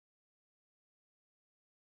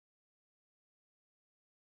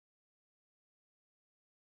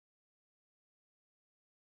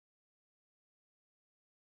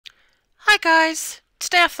Hi guys!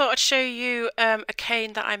 Today I thought I'd show you a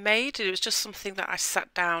cane that I made. It was just something that I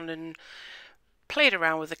sat down and played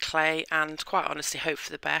around with the clay and quite honestly hoped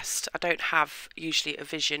for the best. I don't have usually a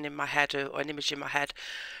vision in my head or an image in my head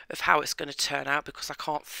of how it's going to turn out because I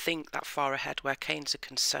can't think that far ahead where canes are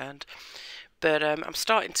concerned. But I'm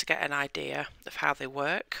starting to get an idea of how they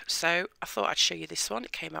work, so I thought I'd show you this one.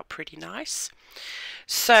 It came out pretty nice.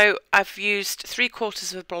 So I've used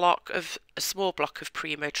 3/4 of a small block of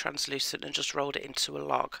Premo translucent and just rolled it into a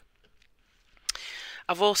log.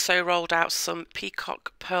 I've also rolled out some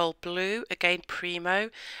Peacock Pearl Blue, again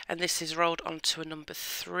Premo, and this is rolled onto a number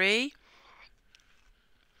 3.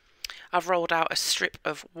 I've rolled out a strip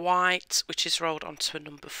of white, which is rolled onto a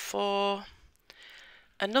number 4.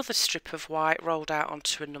 Another strip of white rolled out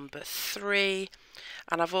onto a number 3,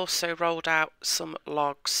 and I've also rolled out some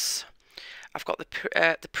logs. I've got the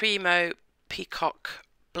Premo Peacock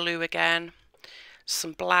Blue again,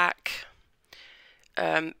 some black,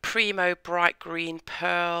 Premo Bright Green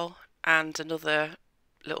Pearl, and another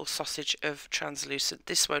little sausage of translucent.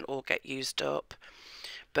 This won't all get used up,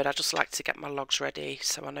 but I just like to get my logs ready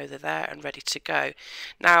so I know they're there and ready to go.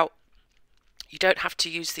 Now, you don't have to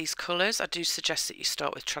use these colours. I do suggest that you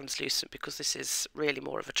start with translucent because this is really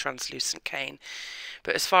more of a translucent cane.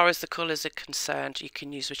 But as far as the colours are concerned, you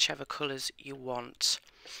can use whichever colours you want.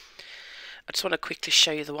 I just want to quickly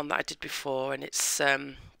show you the one that I did before, and it's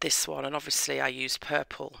this one, and obviously I used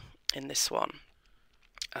purple in this one.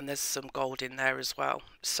 And there's some gold in there as well.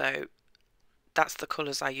 So that's the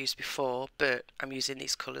colours I used before, but I'm using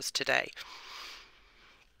these colours today.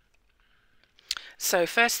 So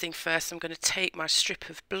first thing first, I'm going to take my strip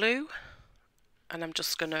of blue and I'm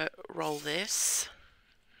just going to roll this.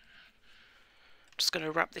 I'm just going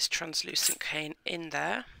to wrap this translucent cane in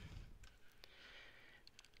there.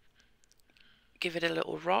 Give it a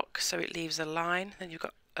little rock so it leaves a line. Then you've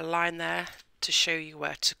got a line there to show you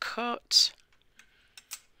where to cut.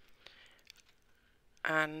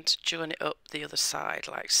 And join it up the other side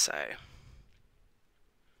like so.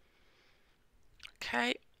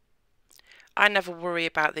 Okay. I never worry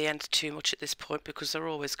about the ends too much at this point because they're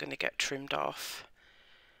always going to get trimmed off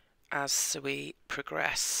as we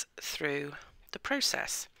progress through the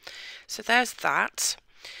process. So there's that.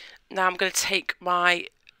 Now I'm going to take my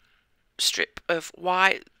strip of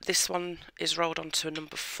white. This one is rolled onto a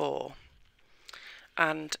number 4.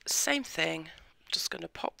 And same thing, just going to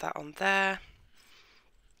pop that on there.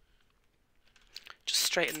 Just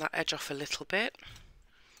straighten that edge off a little bit.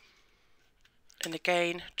 And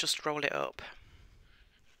again, just roll it up.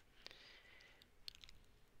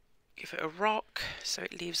 Give it a rock so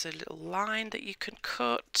it leaves a little line that you can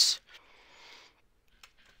cut.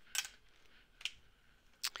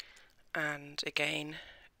 And again,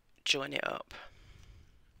 join it up.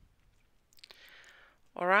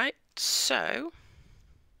 Alright, so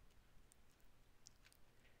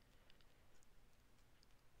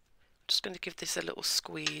just going to give this a little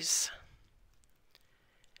squeeze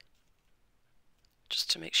just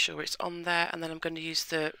to make sure it's on there, and then I'm going to use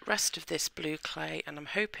the rest of this blue clay, and I'm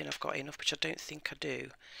hoping I've got enough, which I don't think I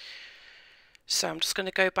do. So I'm just going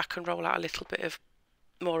to go back and roll out a little bit of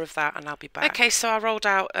more of that and I'll be back. Okay, so I rolled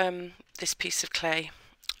out this piece of clay,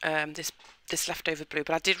 this leftover blue,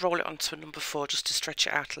 but I did roll it onto a number 4 just to stretch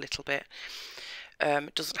it out a little bit.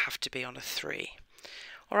 It doesn't have to be on a 3.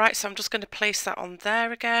 Alright, so I'm just going to place that on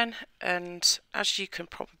there again, and as you can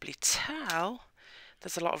probably tell,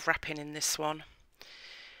 there's a lot of wrapping in this one.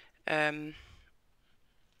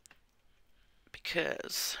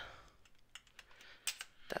 Because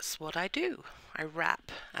that's what I do. I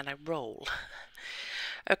wrap and I roll.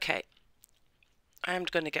 Okay, I'm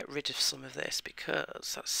going to get rid of some of this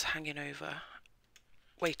because that's hanging over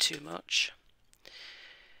way too much.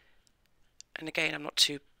 And again, I'm not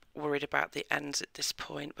too worried about the ends at this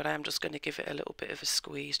point, but I am just going to give it a little bit of a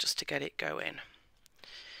squeeze just to get it going.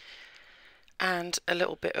 And a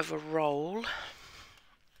little bit of a roll,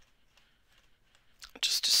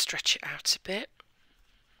 just to stretch it out a bit.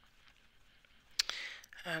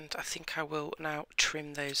 And I think I will now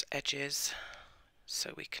trim those edges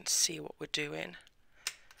so we can see what we're doing.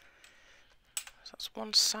 So that's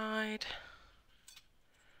one side.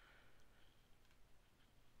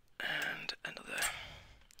 And another.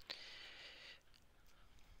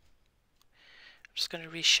 I'm just going to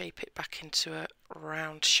reshape it back into a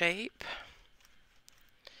round shape.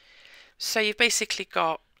 So you've basically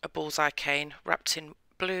got a bullseye cane wrapped in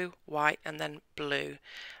blue, white and then blue,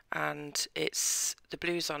 and it's the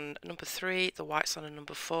blue's on number 3, the white's on a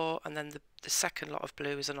number 4, and then the second lot of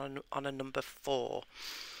blue is on a number 4.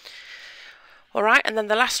 Alright, and then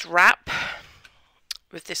the last wrap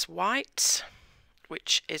with this white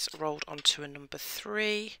which is rolled onto a number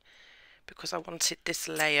 3 because I wanted this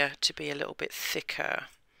layer to be a little bit thicker.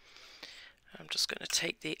 I'm just going to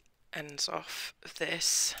take the ends off of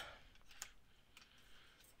this.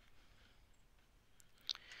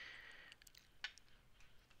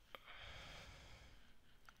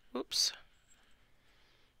 Oops.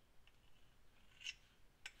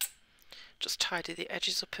 Just tidy the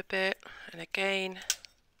edges up a bit, and again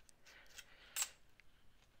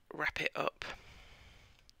wrap it up.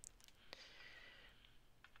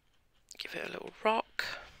 Give it a little rock.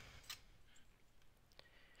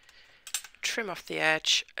 Trim off the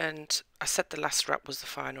edge, and I said the last wrap was the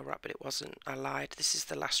final wrap, but it wasn't. I lied. This is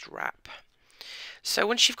the last wrap. So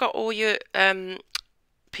once you've got all your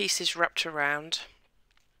pieces wrapped around,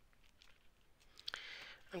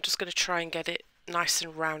 I'm just going to try and get it nice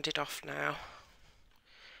and rounded off now,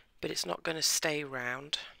 but it's not going to stay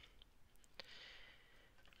round.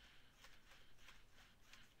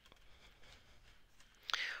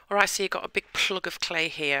 Alright, so you've got a big plug of clay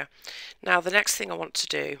here. Now the next thing I want to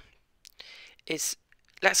do is,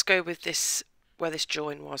 let's go with this where this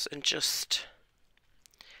join was and just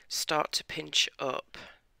start to pinch up.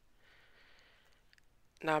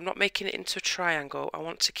 Now I'm not making it into a triangle, I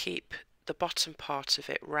want to keep the bottom part of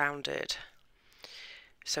it rounded.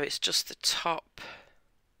 So it's just the top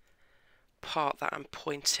part that I'm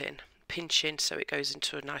pinching so it goes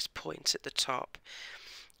into a nice point at the top.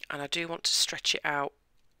 And I do want to stretch it out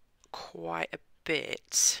quite a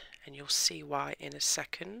bit, and you'll see why in a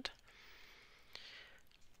second.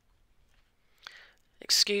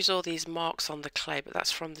 Excuse all these marks on the clay, but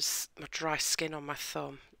that's from my dry skin on my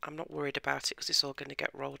thumb. I'm not worried about it because it's all going to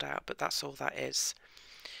get rolled out, but that's all that is.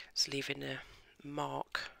 It's leaving a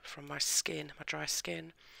mark from my skin, my dry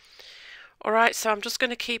skin. Alright, so I'm just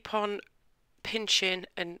going to keep on pinching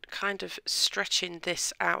and kind of stretching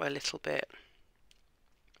this out a little bit.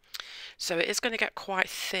 So it is going to get quite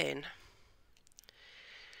thin,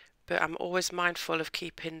 but I'm always mindful of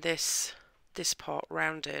keeping this part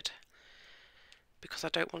rounded because I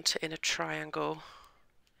don't want it in a triangle.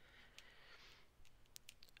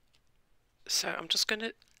 So I'm just going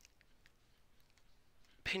to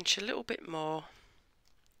pinch a little bit more,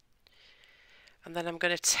 and then I'm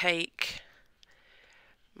going to take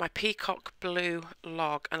my peacock blue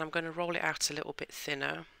log and I'm going to roll it out a little bit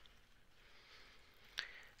thinner.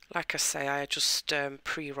 Like I say, I just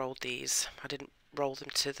pre-rolled these. I didn't roll them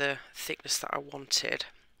to the thickness that I wanted,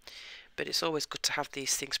 but it's always good to have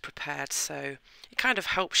these things prepared, so it kind of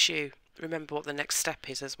helps you remember what the next step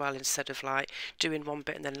is as well, instead of like doing one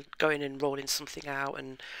bit and then going and rolling something out.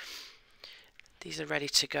 And these are ready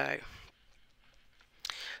to go.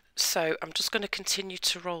 So I'm just going to continue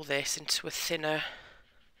to roll this into a thinner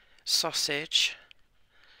sausage.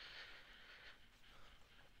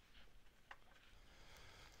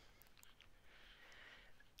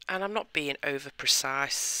 And I'm not being over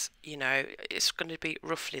precise, you know, it's going to be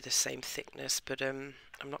roughly the same thickness, but I'm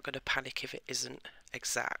not going to panic if it isn't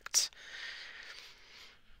exact.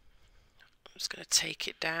 I'm just going to take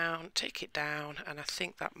it down, and I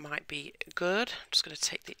think that might be good. I'm just going to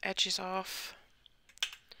take the edges off.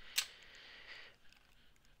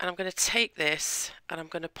 And I'm going to take this and I'm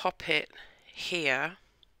going to pop it here.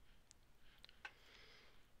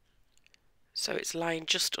 So it's lying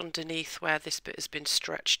just underneath where this bit has been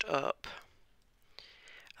stretched up.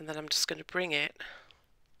 And then I'm just going to bring it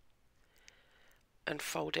and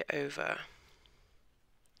fold it over.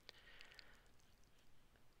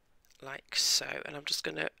 Like so. And I'm just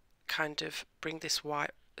going to kind of bring this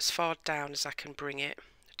white as far down as I can bring it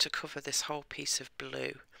to cover this whole piece of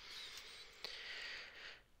blue.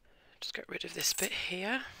 Just get rid of this bit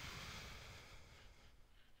here.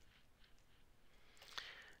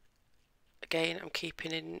 Again, I'm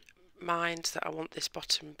keeping in mind that I want this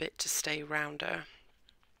bottom bit to stay rounder.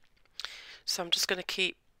 So I'm just going to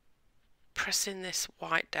keep pressing this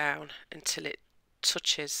white down until it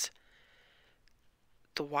touches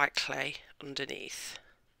the white clay underneath.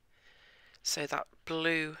 So that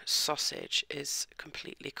blue sausage is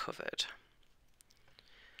completely covered.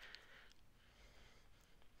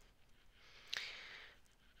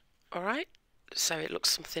 Alright, so it looks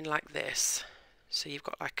something like this. So you've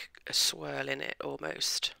got like a swirl in it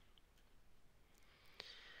almost.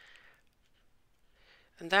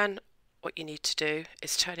 And then what you need to do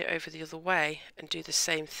is turn it over the other way and do the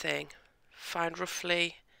same thing. Find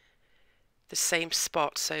roughly the same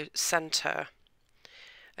spot, so center,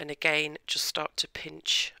 and again just start to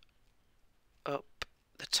pinch up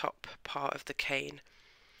the top part of the cane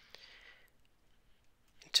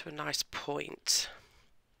into a nice point.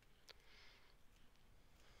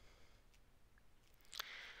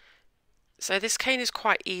 So this cane is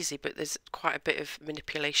quite easy, but there's quite a bit of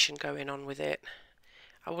manipulation going on with it.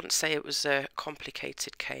 I wouldn't say it was a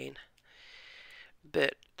complicated cane,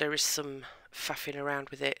 but there is some faffing around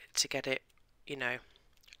with it to get it, you know,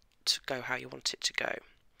 to go how you want it to go.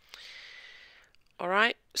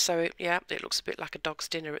 Alright, so yeah, it looks a bit like a dog's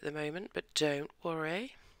dinner at the moment, but don't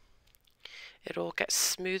worry. It all gets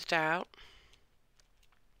smoothed out.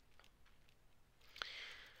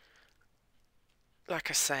 Like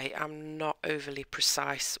I say, I'm not overly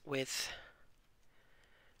precise with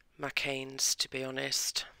my canes, to be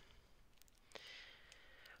honest.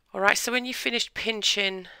 Alright, so when you finished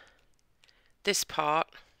pinching this part,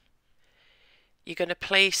 you're going to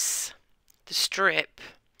place the strip,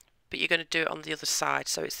 but you're going to do it on the other side,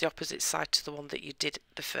 so it's the opposite side to the one that you did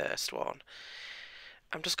the first one.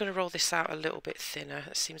 I'm just going to roll this out a little bit thinner.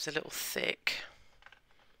 It seems a little thick.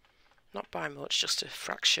 Not by much, just a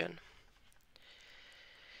fraction.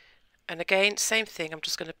 And again, same thing, I'm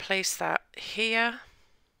just going to place that here.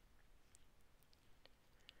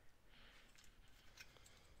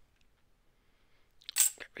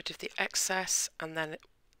 Get rid of the excess, and then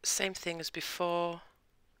same thing as before.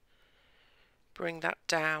 Bring that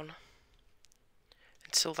down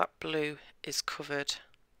until that blue is covered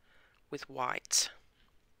with white.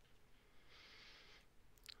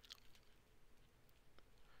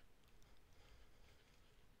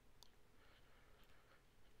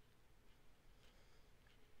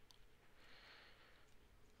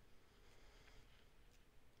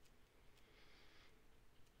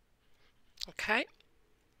 Okay,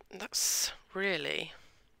 that's really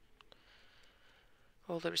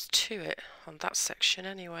all there is to it on that section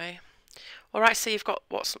anyway. Alright, so you've got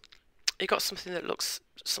something that looks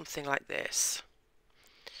something like this.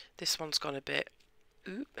 This one's gone a bit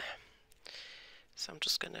so I'm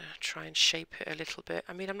just going to try and shape it a little bit.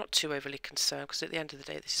 I mean, I'm not too overly concerned because at the end of the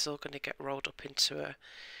day this is all going to get rolled up into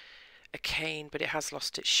a cane, but it has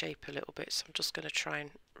lost its shape a little bit, so I'm just going to try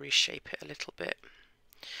and reshape it a little bit.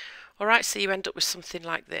 Alright, so you end up with something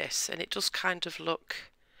like this, and it does kind of look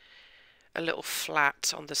a little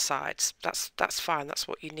flat on the sides. That's fine, that's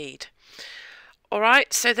what you need.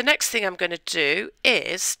 Alright, so the next thing I'm going to do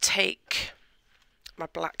is take my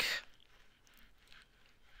black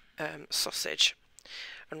sausage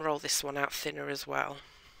and roll this one out thinner as well.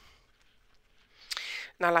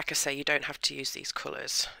 Now, like I say, you don't have to use these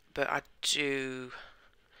colours, but I do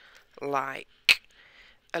like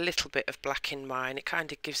a little bit of black in mine. It kind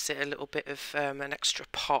of gives it a little bit of an extra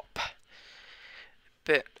pop,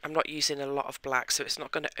 but I'm not using a lot of black, so it's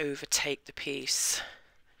not going to overtake the piece.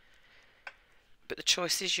 But the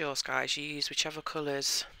choice is yours, guys. You use whichever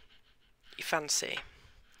colours you fancy.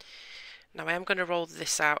 Now I am going to roll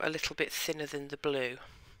this out a little bit thinner than the blue.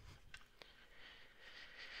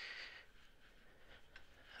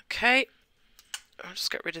 Okay, I'll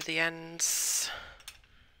just get rid of the ends.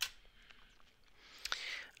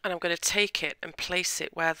 And I'm going to take it and place it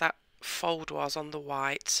where that fold was on the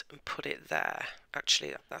white and put it there.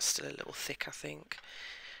 Actually, that's still a little thick, I think.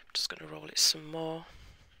 I'm just going to roll it some more.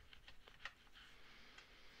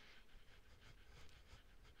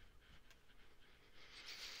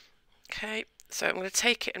 Okay, so I'm going to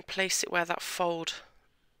take it and place it where that fold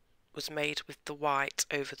was made with the white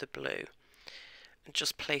over the blue, and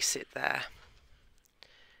just place it there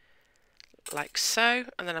like so,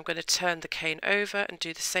 and then I'm going to turn the cane over and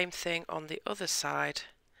do the same thing on the other side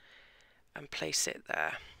and place it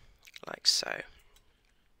there like so.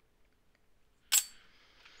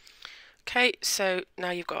 Okay, so now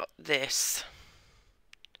you've got this.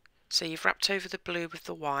 So you've wrapped over the blue with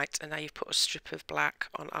the white, and now you've put a strip of black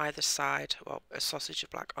on either side, well, a sausage of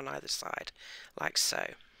black on either side, like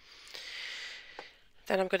so.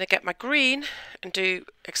 Then I'm going to get my green and do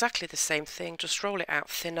exactly the same thing, just roll it out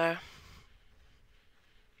thinner.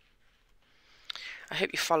 I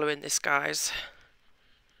hope you're following this, guys.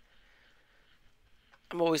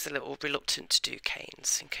 I'm always a little reluctant to do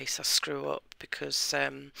canes in case I screw up, because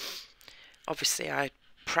obviously I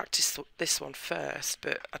practiced this one first,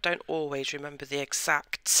 but I don't always remember the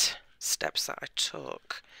exact steps that I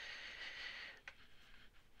took.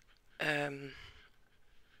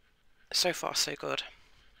 So far so good.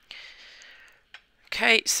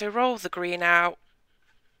 Okay, so roll the green out.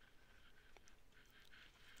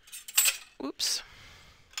 Oops.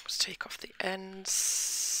 Let's take off the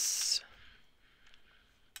ends.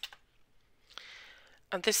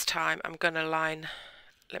 And this time I'm going to line,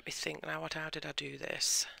 let me think now, how did I do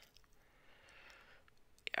this?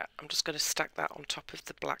 Yeah, I'm just going to stack that on top of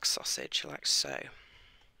the black sausage like so.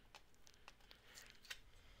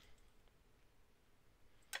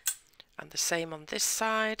 And the same on this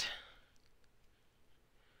side.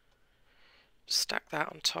 stack that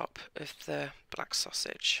on top of the black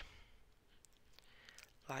sausage,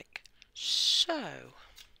 like so.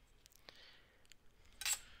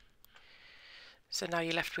 So now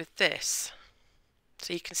you're left with this.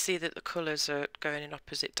 So you can see that the colours are going in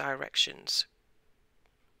opposite directions.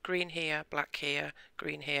 Green here, black here,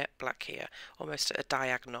 green here, black here, almost at a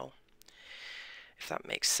diagonal, if that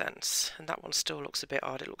makes sense. And that one still looks a bit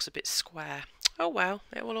odd, it looks a bit square. Oh well,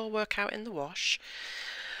 it will all work out in the wash.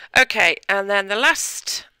 Okay, and then the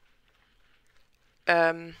last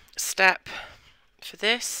step for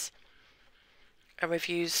this, and we've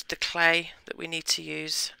used the clay that we need to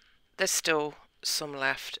use. There's still some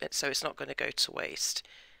left, so it's not going to go to waste.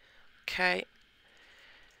 Okay,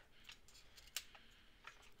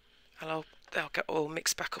 and they'll get all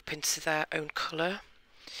mixed back up into their own colour.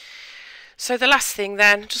 So the last thing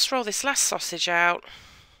then, just roll this last sausage out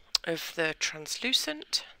of the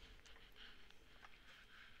translucent.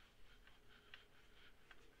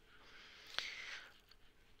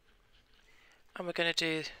 And we're going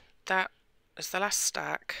to do that as the last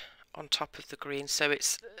stack on top of the green, so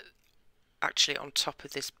it's actually on top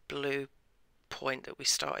of this blue point that we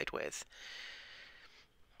started with.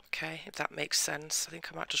 Okay, if that makes sense. I think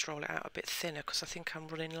I might just roll it out a bit thinner because I think I'm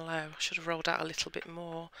running low. I should have rolled out a little bit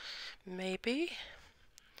more, maybe.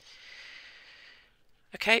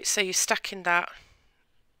 Okay, so you're stacking that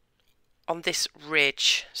on this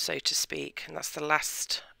ridge, so to speak, and that's the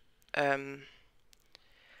last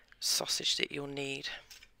sausage that you'll need.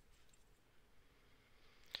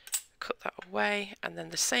 Cut that away, and then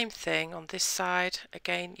the same thing on this side.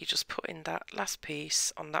 Again, you just put in that last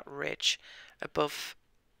piece on that ridge above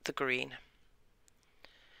the green.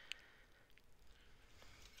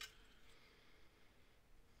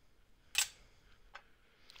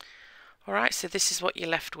 Alright, so this is what you're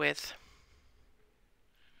left with.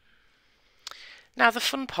 Now the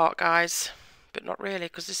fun part, guys, but not really,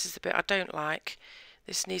 because this is the bit I don't like.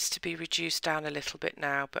 This needs to be reduced down a little bit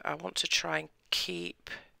now, but I want to try and keep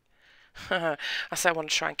I say I want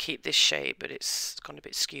to try and keep this shape, but it's gone a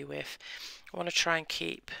bit skew with. I want to try and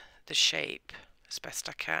keep the shape as best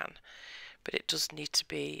I can, but it does need to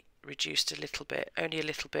be reduced a little bit, only a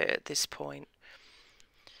little bit at this point.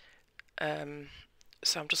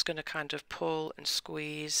 So I'm just going to kind of pull and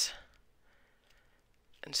squeeze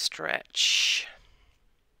and stretch.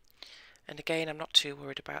 And again, I'm not too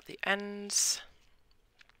worried about the ends.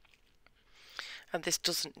 And this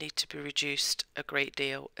doesn't need to be reduced a great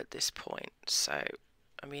deal at this point. So,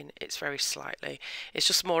 I mean, it's very slightly. It's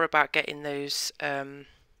just more about getting those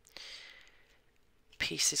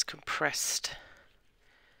pieces compressed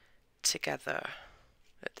together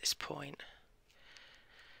at this point.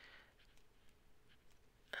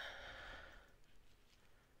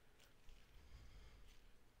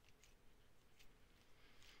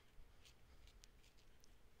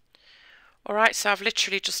 Alright, so I've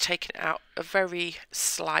literally just taken out a very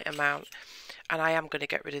slight amount, and I am going to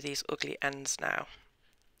get rid of these ugly ends now.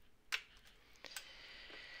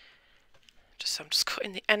 I'm just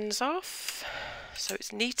cutting the ends off so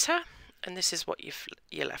it's neater, and this is what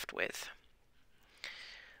you're left with.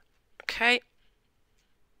 Okay.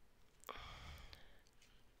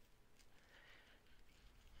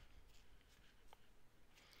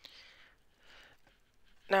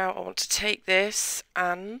 Now I want to take this,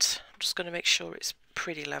 and I'm just going to make sure it's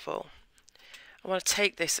pretty level. I want to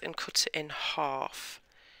take this and cut it in half.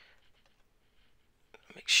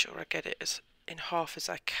 Make sure I get it as in half as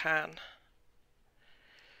I can.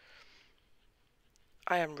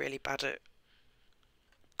 I am really bad at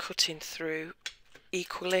cutting through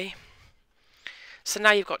equally. So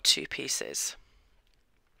now you've got two pieces.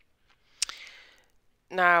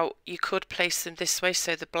 Now you could place them this way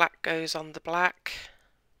so the black goes on the black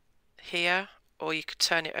here, or you could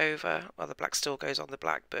turn it over. Well, the black still goes on the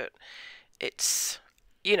black, but it's,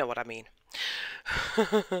 you know what I mean.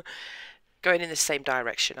 Going in the same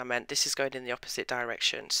direction, I meant. This is going in the opposite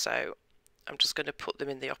direction, so I'm just going to put them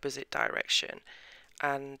in the opposite direction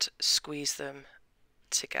and squeeze them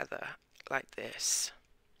together like this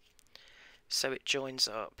so it joins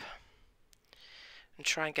up, and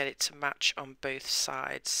try and get it to match on both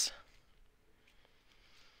sides.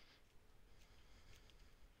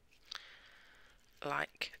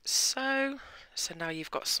 Like so. So now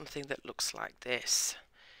you've got something that looks like this.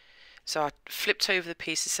 So I flipped over the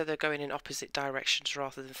pieces so they're going in opposite directions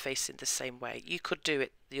rather than facing the same way. You could do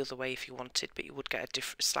it the other way if you wanted, but you would get a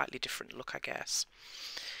slightly different look, I guess.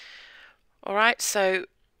 Alright, so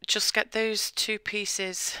just get those two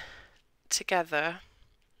pieces together,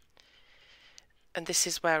 and this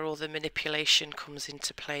is where all the manipulation comes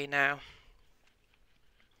into play now.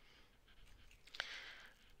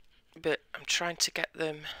 but I'm trying to get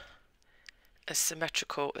them as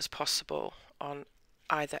symmetrical as possible on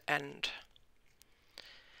either end.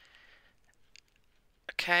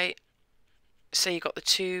 Okay, so you've got the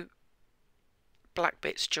two black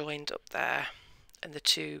bits joined up there and the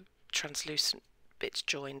two translucent bits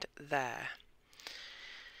joined there.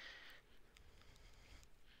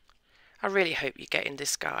 I really hope you're getting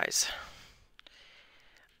this, guys.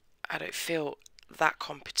 I don't feel that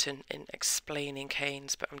competent in explaining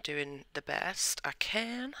canes, but I'm doing the best I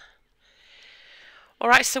can.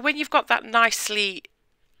 Alright, so when you've got that nicely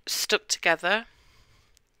stuck together,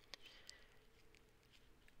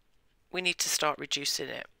 we need to start reducing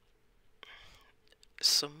it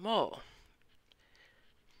some more.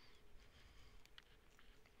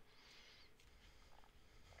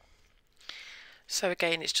 So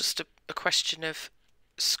again, it's just a question of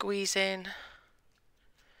squeezing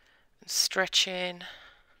and stretching.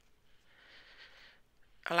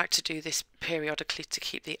 I like to do this periodically to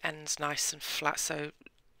keep the ends nice and flat, so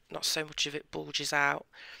not so much of it bulges out.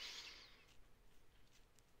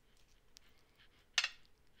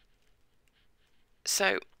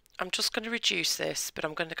 So I'm just going to reduce this, but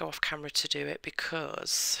I'm going to go off camera to do it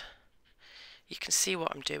because you can see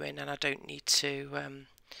what I'm doing and I don't need to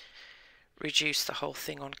reduce the whole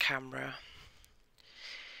thing on camera.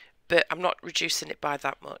 But I'm not reducing it by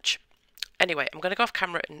that much. Anyway, I'm going to go off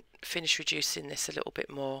camera and finish reducing this a little bit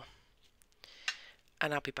more,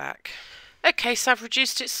 and I'll be back. Okay, so I've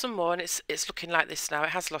reduced it some more and it's looking like this now. It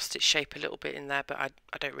has lost its shape a little bit in there, but I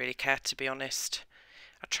don't really care, to be honest.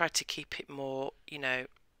 I tried to keep it more, you know,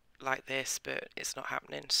 like this, but it's not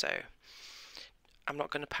happening, so I'm not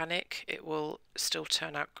going to panic. It will still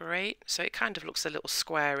turn out great. So it kind of looks a little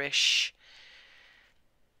squarish.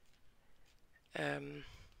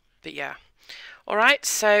 But yeah. Alright,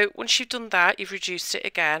 so once you've done that, you've reduced it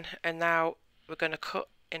again, and now we're going to cut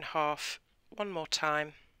in half one more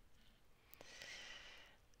time.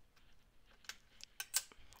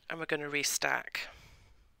 And we're going to restack.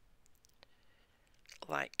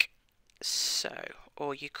 Like so.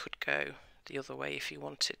 Or you could go the other way if you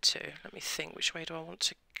wanted to. Let me think, which way do I want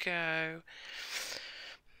to go?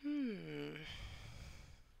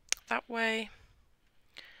 That way.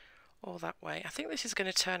 Or that way. I think this is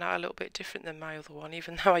going to turn out a little bit different than my other one,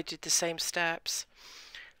 even though I did the same steps.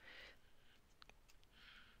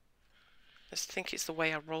 I just think it's the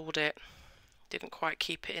way I rolled it. Didn't quite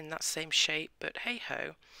keep it in that same shape, but hey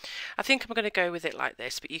ho. I think I'm going to go with it like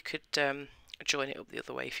this, but you could join it up the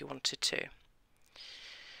other way if you wanted to.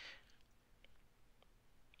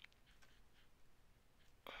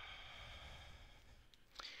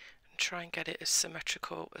 And try and get it as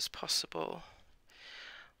symmetrical as possible.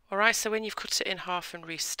 Alright, so when you've cut it in half and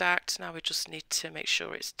restacked, now we just need to make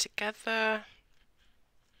sure it's together.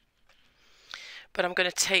 But I'm going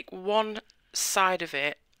to take one side of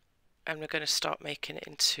it and we're going to start making it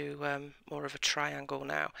into more of a triangle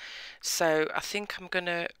now. So I think I'm going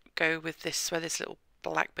to go with this, where this little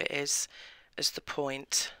black bit is, as the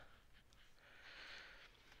point.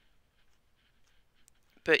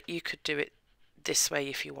 But you could do it this way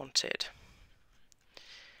if you wanted.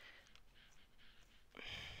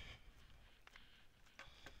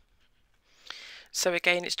 So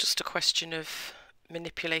again, it's just a question of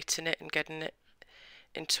manipulating it and getting it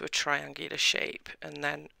into a triangular shape and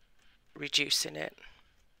then reducing it.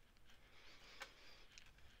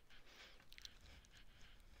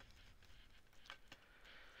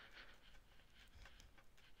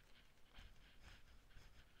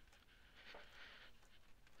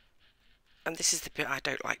 And this is the bit I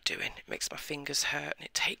don't like doing. It makes my fingers hurt and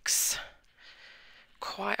it takes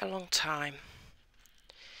quite a long time.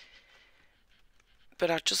 But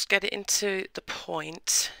I'll just get it into the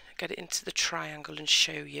point, get it into the triangle and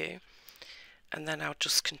show you. And then I'll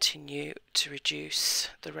just continue to reduce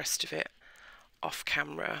the rest of it off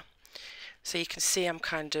camera. So you can see I'm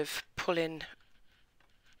kind of pulling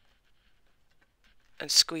and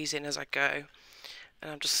squeezing as I go.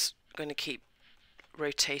 And I'm just going to keep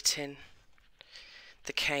rotating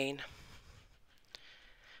the cane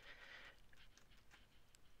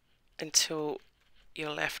until you're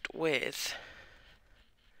left with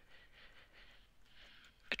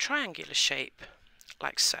a triangular shape,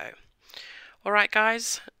 like so. Alright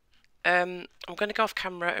guys, I'm going to go off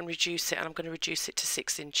camera and reduce it, and I'm going to reduce it to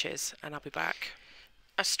 6 inches and I'll be back.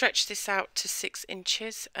 I stretched this out to 6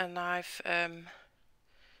 inches and I've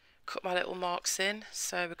cut my little marks in,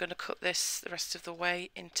 so we're going to cut this the rest of the way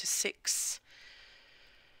into 6,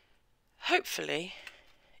 hopefully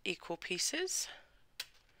equal pieces.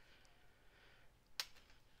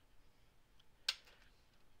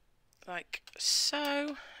 Like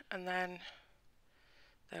so, and then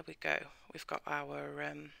There we go. We've got our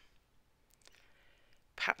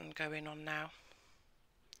pattern going on now.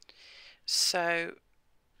 So,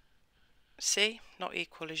 see, not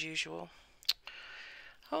equal as usual.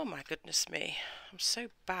 Oh my goodness me, I'm so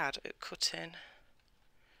bad at cutting.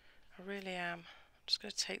 I really am. I'm just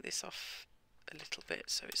going to take this off a little bit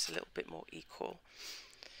so it's a little bit more equal.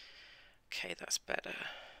 Okay, that's better.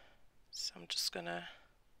 So I'm just going to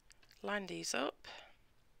line these up.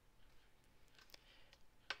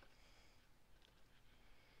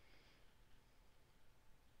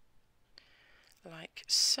 Like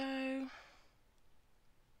so.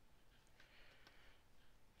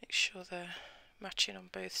 Make sure they're matching on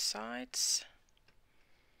both sides.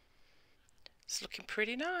 It's looking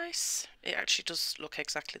pretty nice. It actually does look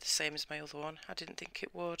exactly the same as my other one. I didn't think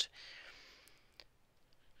it would.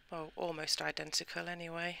 Well, almost identical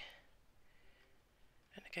anyway.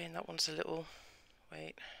 And again, that one's a little...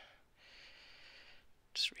 Wait.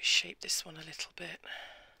 Just reshape this one a little bit.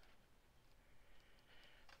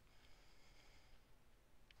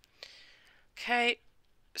 Okay,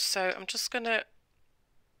 so I'm just going to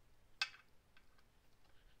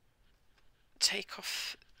take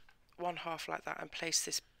off one half like that and place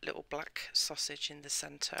this little black sausage in the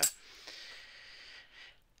centre.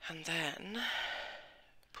 And then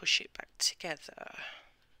push it back together.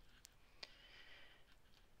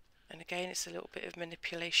 And again, it's a little bit of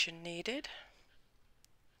manipulation needed.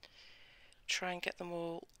 Try and get them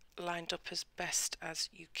all lined up as best as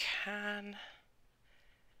you can.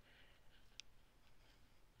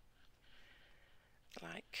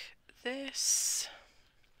 Like this.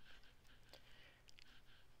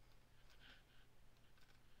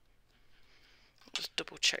 Just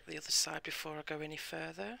double check the other side before I go any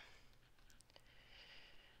further.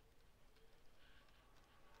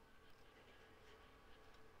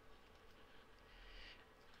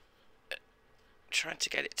 Trying to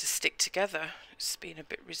get it to stick together. It's been a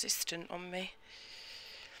bit resistant on me.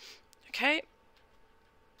 Okay.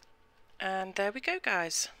 And there we go,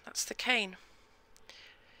 guys. That's the cane.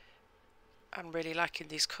 I'm really liking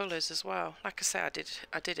these colours as well. Like I say,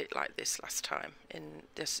 I did it like this last time.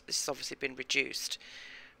 This has obviously been reduced,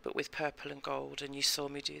 but with purple and gold, and you saw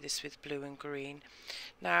me do this with blue and green.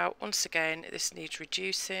 Now, once again, this needs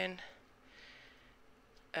reducing.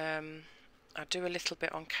 I'll do a little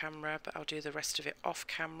bit on camera, but I'll do the rest of it off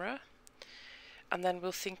camera. And then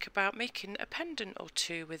we'll think about making a pendant or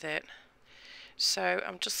two with it. So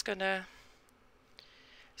I'm just going to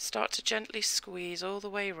start to gently squeeze all the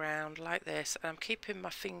way around like this, and I'm keeping my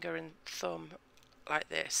finger and thumb like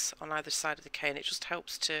this on either side of the cane. It just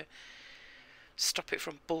helps to stop it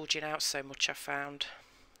from bulging out so much, I found.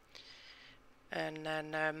 And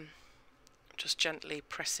then just gently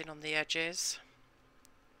pressing on the edges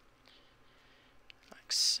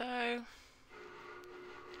like so.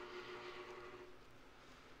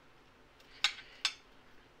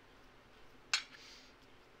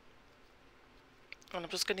 And I'm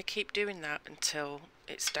just going to keep doing that until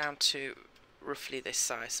it's down to roughly this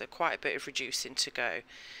size, so quite a bit of reducing to go.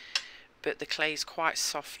 But the clay's quite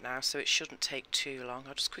soft now, so it shouldn't take too long.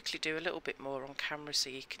 I'll just quickly do a little bit more on camera so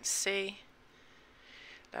you can see.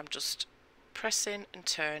 I'm just pressing and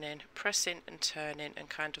turning and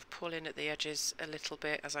kind of pulling at the edges a little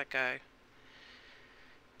bit as I go,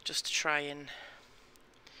 just to try and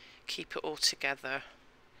keep it all together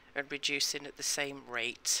and reducing at the same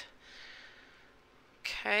rate.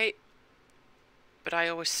 Okay, but I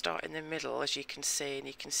always start in the middle, as you can see, and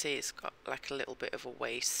you can see it's got like a little bit of a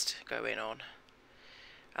waste going on,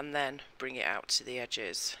 and then bring it out to the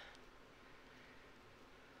edges.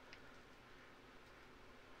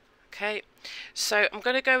 Okay, so I'm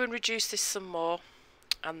going to go and reduce this some more,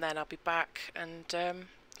 and then I'll be back and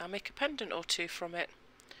I'll make a pendant or two from it.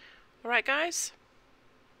 Alright guys?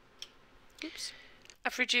 Oops.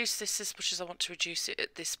 I've reduced this as much as I want to reduce it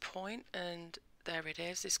at this point, and there it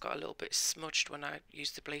is. It's got a little bit smudged when I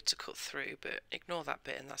used the blade to cut through, but ignore that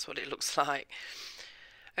bit and that's what it looks like.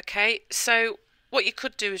 Okay, so what you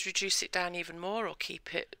could do is reduce it down even more, or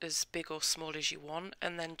keep it as big or small as you want,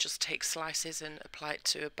 and then just take slices and apply it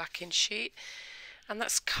to a backing sheet. And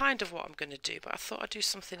that's kind of what I'm going to do, but I thought I'd do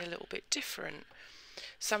something a little bit different.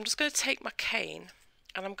 So I'm just going to take my cane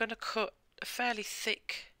and I'm going to cut a fairly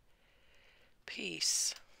thick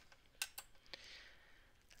piece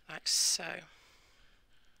like so.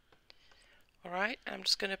 Alright, I'm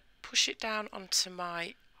just going to push it down onto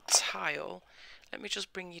my tile. Let me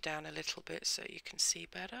just bring you down a little bit so you can see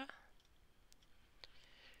better.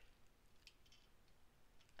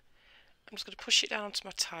 I'm just going to push it down onto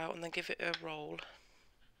my tile and then give it a roll,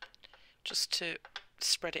 just to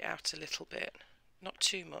spread it out a little bit. Not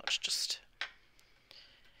too much, just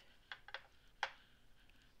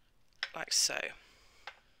like so.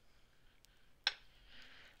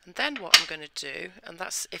 And then what I'm going to do, and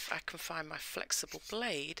that's if I can find my flexible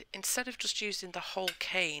blade, instead of just using the whole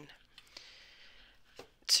cane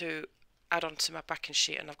to add onto my backing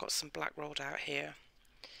sheet, and I've got some black rolled out here,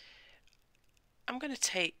 I'm going to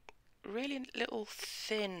take really little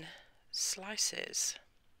thin slices,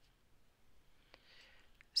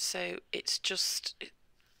 so it's just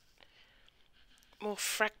more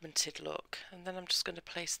fragmented look, and then I'm just going to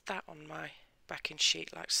place that on my backing sheet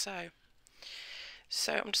like so.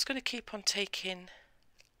 So I'm just going to keep on taking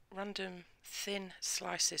random thin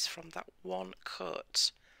slices from that one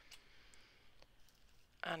cut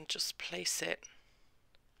and just place it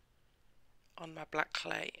on my black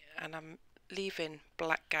clay, and I'm leaving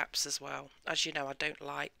black gaps as well. As you know, I don't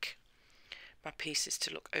like my pieces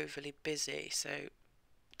to look overly busy, so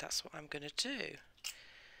that's what I'm going to do.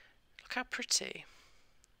 Look how pretty.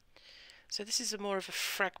 So this is a more of a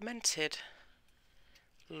fragmented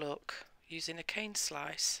look using a cane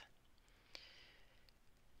slice.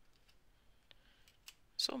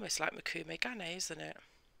 It's almost like Makume Gane, isn't it?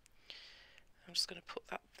 I'm just going to put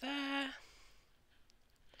that there.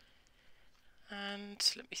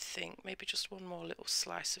 And let me think, maybe just one more little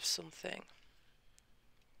slice of something.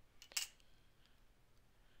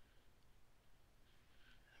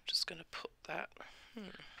 I'm just going to put that.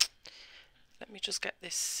 Let me just get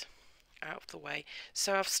this out of the way.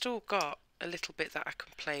 So I've still got a little bit that I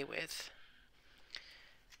can play with.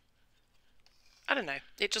 I don't know,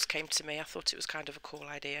 it just came to me. I thought it was kind of a cool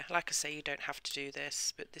idea. Like I say, you don't have to do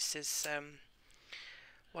this, but this is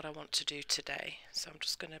what I want to do today. So I'm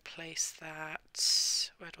just going to place that.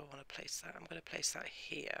 Where do I want to place that? I'm going to place that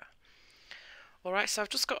here. Alright, so I've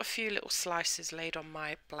just got a few little slices laid on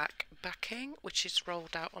my black backing, which is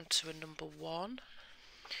rolled out onto a number 1.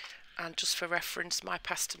 And just for reference, my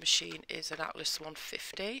pasta machine is an Atlas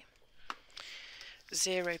 150,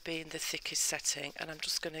 0 being the thickest setting, and I'm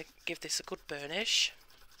just going to give this a good burnish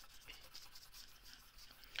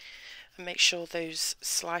and make sure those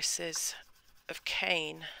slices of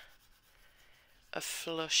cane are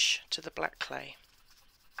flush to the black clay.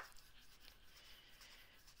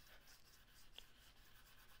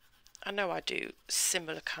 I know I do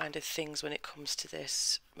similar kind of things when it comes to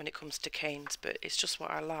this, when it comes to canes, but it's just what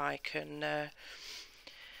I like, and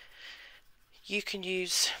you can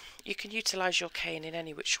utilise your cane in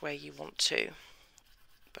any which way you want to.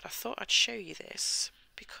 But I thought I'd show you this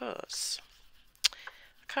because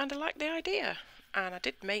I kind of like the idea, and I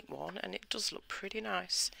did make one and it does look pretty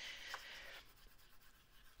nice.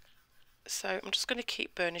 So I'm just going to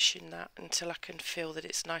keep burnishing that until I can feel that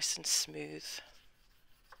it's nice and smooth.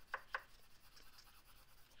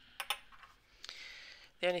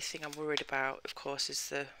 The only thing I'm worried about, of course, is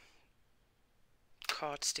the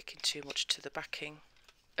card sticking too much to the backing,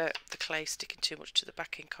 the clay sticking too much to the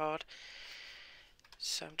backing card.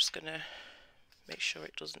 So I'm just going to make sure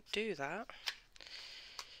it doesn't do that.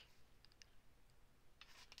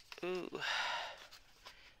 Ooh,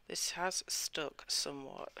 this has stuck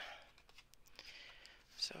somewhat,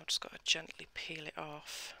 so I've just got to gently peel it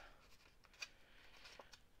off.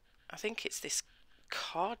 I think it's this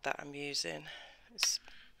card that I'm using.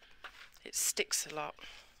 It sticks a lot.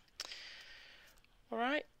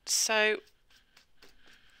 Alright, so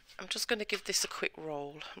I'm just going to give this a quick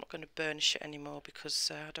roll. I'm not going to burnish it anymore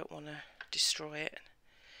because I don't want to destroy it.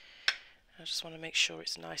 I just want to make sure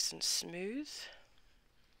it's nice and smooth.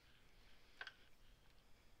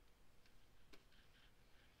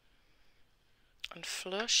 And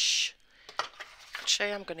flush.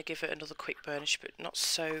 Actually, I'm going to give it another quick burnish, but not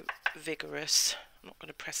so vigorous. I'm not going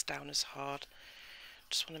to press down as hard.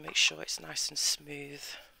 Just want to make sure it's nice and smooth.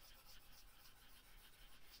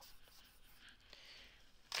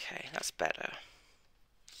 Okay, that's better.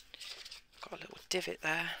 Got a little divot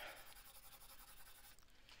there.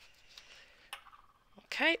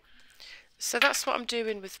 Okay, so that's what I'm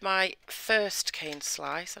doing with my first cane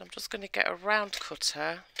slice, and I'm just going to get a round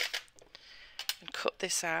cutter and cut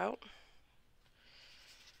this out.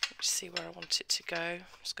 Let's see where I want it to go.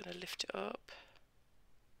 I'm just going to lift it up.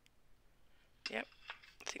 Yep,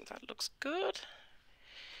 I think that looks good.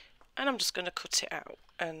 And I'm just going to cut it out,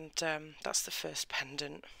 and that's the first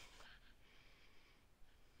pendant.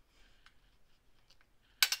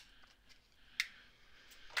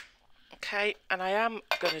 Okay, and I am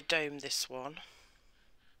going to dome this one.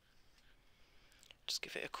 Just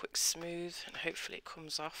give it a quick smooth and hopefully it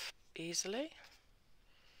comes off easily.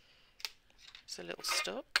 It's a little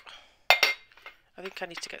stuck. I think I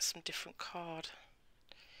need to get some different card.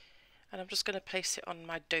 And I'm just going to place it on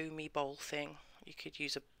my domey bowl thing. You could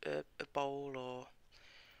use a bowl or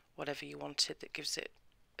whatever you wanted that gives it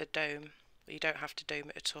a dome. You don't have to dome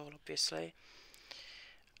it at all, obviously.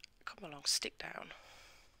 Come along, stick down.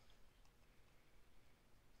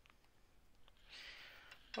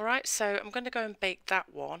 Alright, so I'm going to go and bake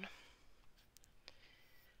that one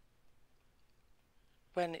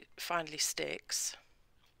when it finally sticks.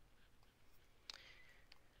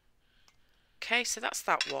 Okay, so that's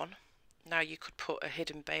that one. Now you could put a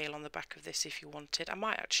hidden bail on the back of this if you wanted. I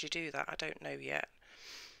might actually do that, I don't know yet.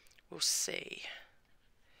 We'll see.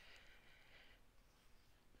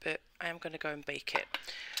 But I am going to go and bake it.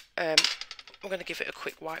 I'm going to give it a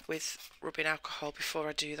quick wipe with rubbing alcohol before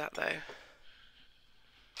I do that though.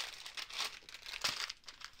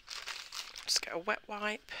 Just get a wet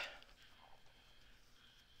wipe.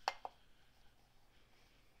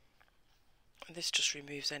 And this just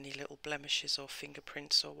removes any little blemishes or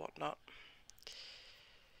fingerprints or whatnot.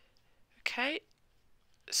 Okay,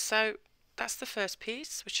 so that's the first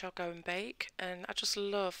piece, which I'll go and bake, and I just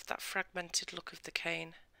love that fragmented look of the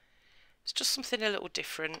cane. It's just something a little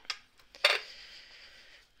different.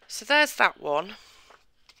 So there's that one.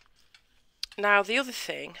 Now the other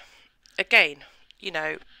thing, again, you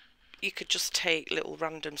know, you could just take little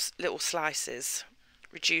random little slices,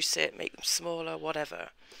 reduce it, make them smaller, whatever.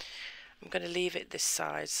 I'm going to leave it this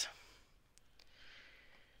size,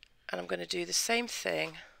 and I'm going to do the same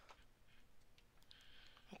thing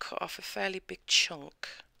and cut off a fairly big chunk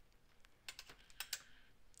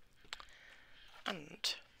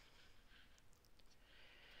and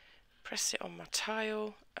press it on my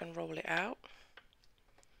tile and roll it out.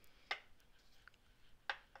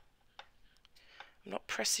 I'm not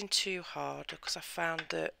pressing too hard because I found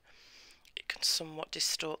that it can somewhat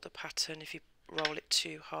distort the pattern if you roll it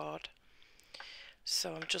too hard.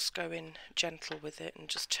 So I'm just going gentle with it and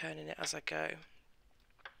just turning it as I go.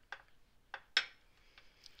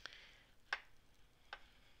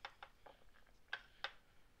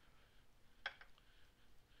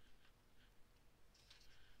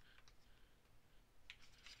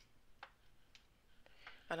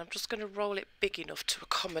 And I'm just going to roll it big enough to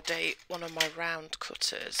accommodate one of my round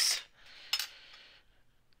cutters,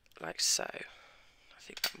 like so. I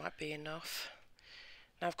think that might be enough.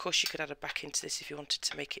 Now of course you could add a back into this if you wanted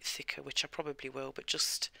to make it thicker, which I probably will, but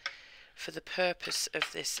just for the purpose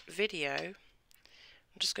of this video,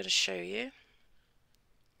 I'm just going to show you.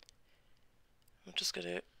 I'm just going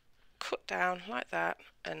to cut down like that,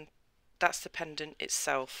 and that's the pendant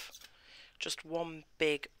itself. Just one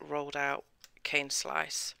big rolled out cane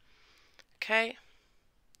slice. Okay,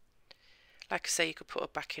 like I say, you could put a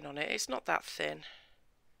backing on it. It's not that thin,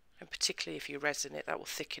 and particularly if you resin it, that will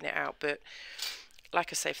thicken it out, but like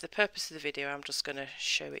I say, for the purpose of the video, I'm just going to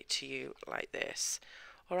show it to you like this.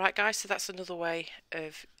 Alright guys, so that's another way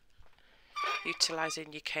of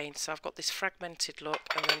utilising your cane. So I've got this fragmented look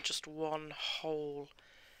and then just one whole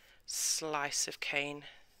slice of cane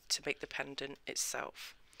to make the pendant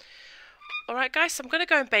itself. Alright guys, so I'm going to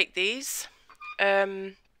go and bake these.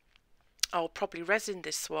 I'll probably resin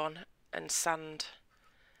this one and sand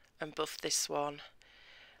and buff this one.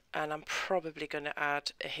 And I'm probably going to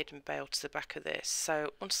add a hidden bail to the back of this.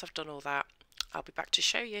 So once I've done all that, I'll be back to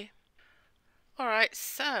show you. Alright,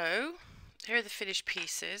 so here are the finished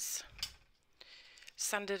pieces.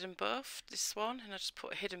 Sanded and buffed, this one, and I just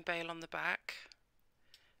put a hidden bail on the back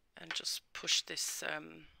and just push this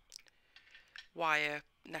wire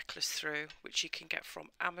necklace through, which you can get from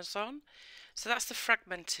Amazon. So that's the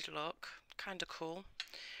fragmented look, kind of cool.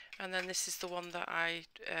 And then this is the one that I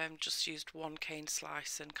just used one cane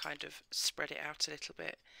slice and kind of spread it out a little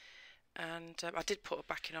bit. And I did put a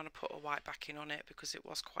backing on, I put a white backing on it because it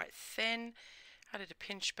was quite thin. Added a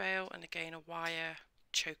pinch bail and again a wire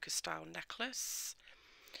choker style necklace.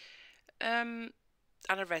 And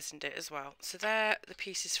I resined it as well. So they're the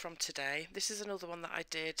pieces from today. This is another one that I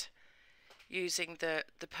did using the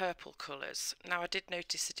purple colours. Now I did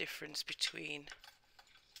notice a difference between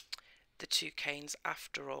the two canes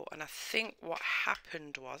after all, and I think what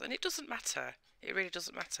happened was, and it doesn't matter, it really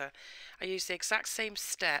doesn't matter, I used the exact same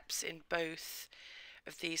steps in both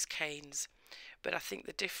of these canes, but I think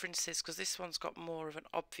the difference is because this one's got more of an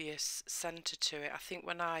obvious centre to it. I think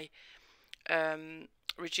when I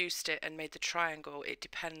reduced it and made the triangle, it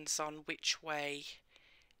depends on which way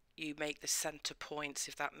you make the centre points,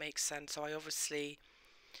 if that makes sense. So I obviously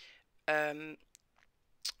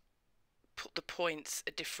put the points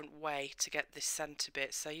a different way to get this centre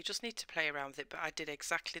bit, so you just need to play around with it, but I did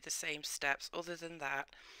exactly the same steps other than that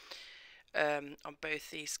on both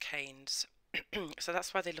these canes. So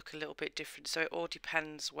that's why they look a little bit different. So it all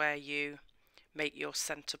depends where you make your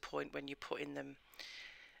centre point when you putting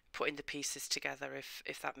the pieces together,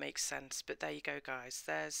 if that makes sense. But there you go guys,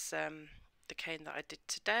 there's the cane that I did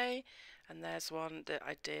today, and there's one that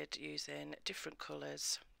I did using different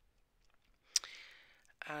colours,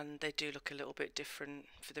 and they do look a little bit different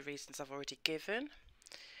for the reasons I've already given.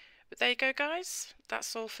 But there you go guys,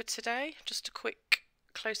 that's all for today. Just a quick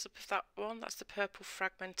close-up of that one. That's the purple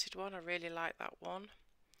fragmented one. I really like that one.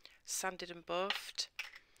 Sanded and buffed.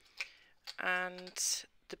 And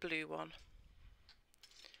the blue one.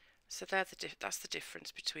 So that's the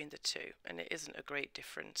difference between the two, and it isn't a great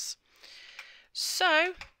difference.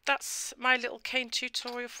 So that's my little cane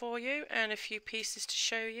tutorial for you, and a few pieces to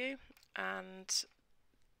show you, and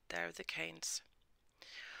there are the canes.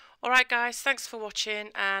 Alright guys, thanks for watching,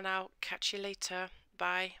 and I'll catch you later.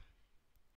 Bye.